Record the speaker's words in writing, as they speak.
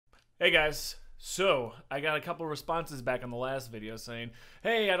Hey guys, so I got a couple of responses back on the last video saying,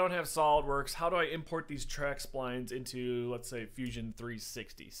 hey, I don't have SolidWorks, how do I import these track splines into, let's say, Fusion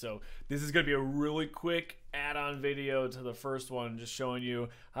 360? So this is going to be a really quick add-on video to the first one, just showing you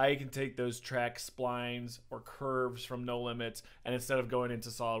how you can take those track splines or curves from nolimits, and instead of going into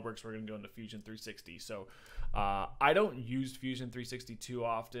SolidWorks, we're going to go into Fusion 360. So I don't use Fusion 360 too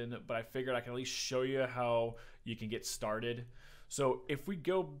often, but I figured I can at least show you how you can get started. So if we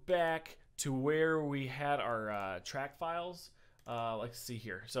go back to where we had our track files, let's see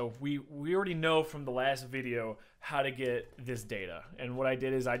here. So we already know from the last video how to get this data. And what I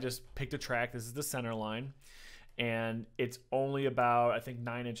did is I just picked a track. This is the center line. And it's only about, I think,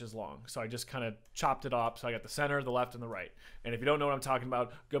 9 inches long. So I just kind of chopped it up. So I got the center, the left, and the right. And if you don't know what I'm talking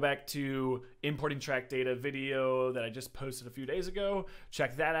about, go back to importing track data video that I just posted a few days ago.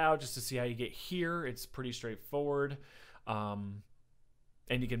 Check that out just to see how you get here. It's pretty straightforward.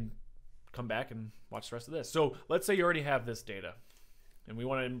 And you can come back and watch the rest of this. So let's say you already have this data and we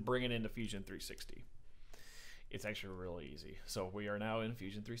want to bring it into Fusion 360. It's actually really easy. So we are now in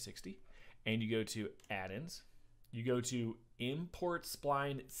Fusion 360 and you go to add-ins. You go to import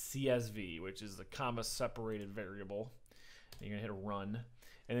spline CSV, which is the comma separated variable. And you're gonna hit run.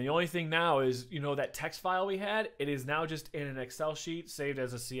 And then the only thing now is, you know, that text file we had, it is now just in an Excel sheet saved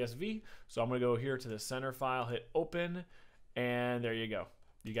as a CSV. So I'm gonna go here to the center file, hit open, and there you go.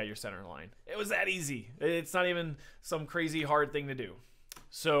 You got your center line. It was that easy. It's not even some crazy hard thing to do.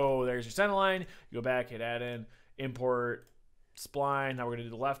 So there's your center line. You go back, hit add in, import spline. Now we're gonna do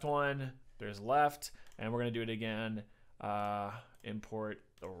the left one. There's left, and we're gonna do it again. Import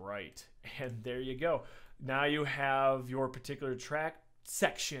the right, and there you go. Now you have your particular track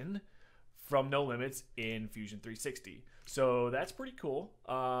section from nolimits in Fusion 360. So that's pretty cool.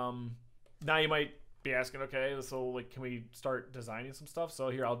 Now you might be asking, okay, so like, can we start designing some stuff? So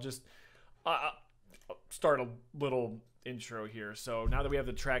here, I'll just start a little intro here. So now that we have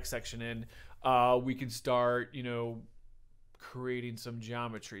the track section in, we can start, you know, creating some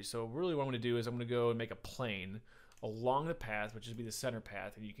geometry. So really what I'm gonna do is I'm gonna go and make a plane along the path, which would be the center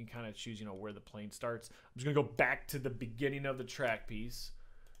path, and you can kind of choose, you know, where the plane starts. I'm just gonna go back to the beginning of the track piece,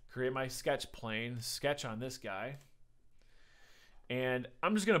 create my sketch plane, sketch on this guy. And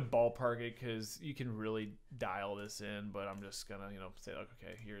I'm just gonna ballpark it because you can really dial this in, but I'm just gonna, you know, say, like,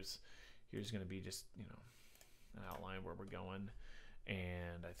 okay, here's gonna be just, you know, an outline where we're going.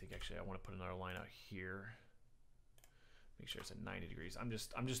 And I think actually I want to put another line out here. Make sure it's at 90 degrees. I'm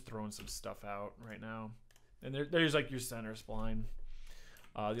just throwing some stuff out right now. And there's like your center spline.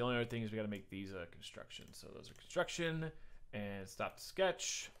 The only other thing is we got to make these construction. So those are construction, and stop the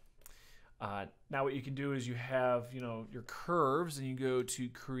sketch. Now what you can do is you have, you know, your curves, and you go to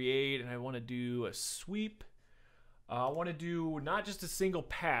create, and I want to do a sweep. I want to do not just a single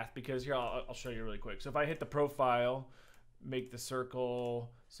path, because here I'll show you really quick. So if I hit the profile, make the circle,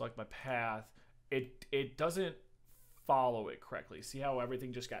 select my path, it doesn't follow it correctly. See how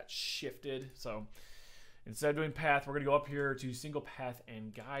everything just got shifted? So instead of doing path, we're going to go up here to single path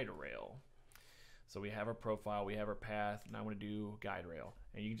and guide rail. So we have our profile, we have our path, and I want to do guide rail.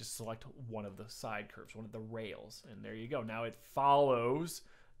 And you can just select one of the side curves, one of the rails, and there you go. Now it follows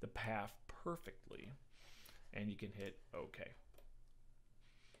the path perfectly, and you can hit OK.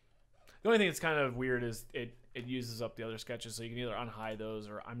 The only thing that's kind of weird is it uses up the other sketches, so you can either unhide those,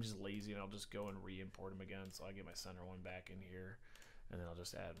 or I'm just lazy and I'll just go and re-import them again. So I'll get my center one back in here, and then I'll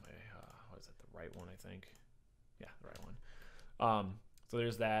just add my, what is it, the right one, I think. Yeah, the right one. So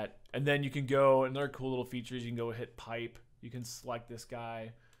there's that. And then you can go, another cool little feature is you can go hit pipe. You can select this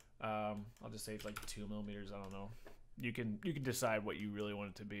guy. I'll just say it's like 2 millimeters, I don't know. You can decide what you really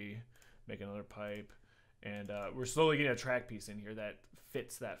want it to be. Make another pipe. And we're slowly getting a track piece in here that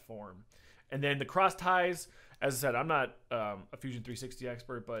fits that form. And then the cross ties, as I said, I'm not a Fusion 360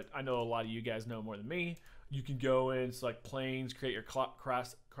 expert, but I know a lot of you guys know more than me. You can go in, select planes, create your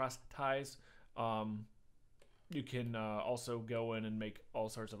cross ties. You can also go in and make all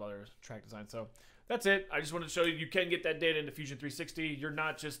sorts of other track designs. So that's it. I just wanted to show you can get that data into Fusion 360. You're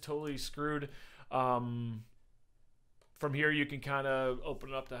not just totally screwed. From here, you can kind of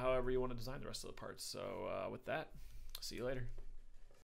open it up to however you want to design the rest of the parts. So with that, see you later.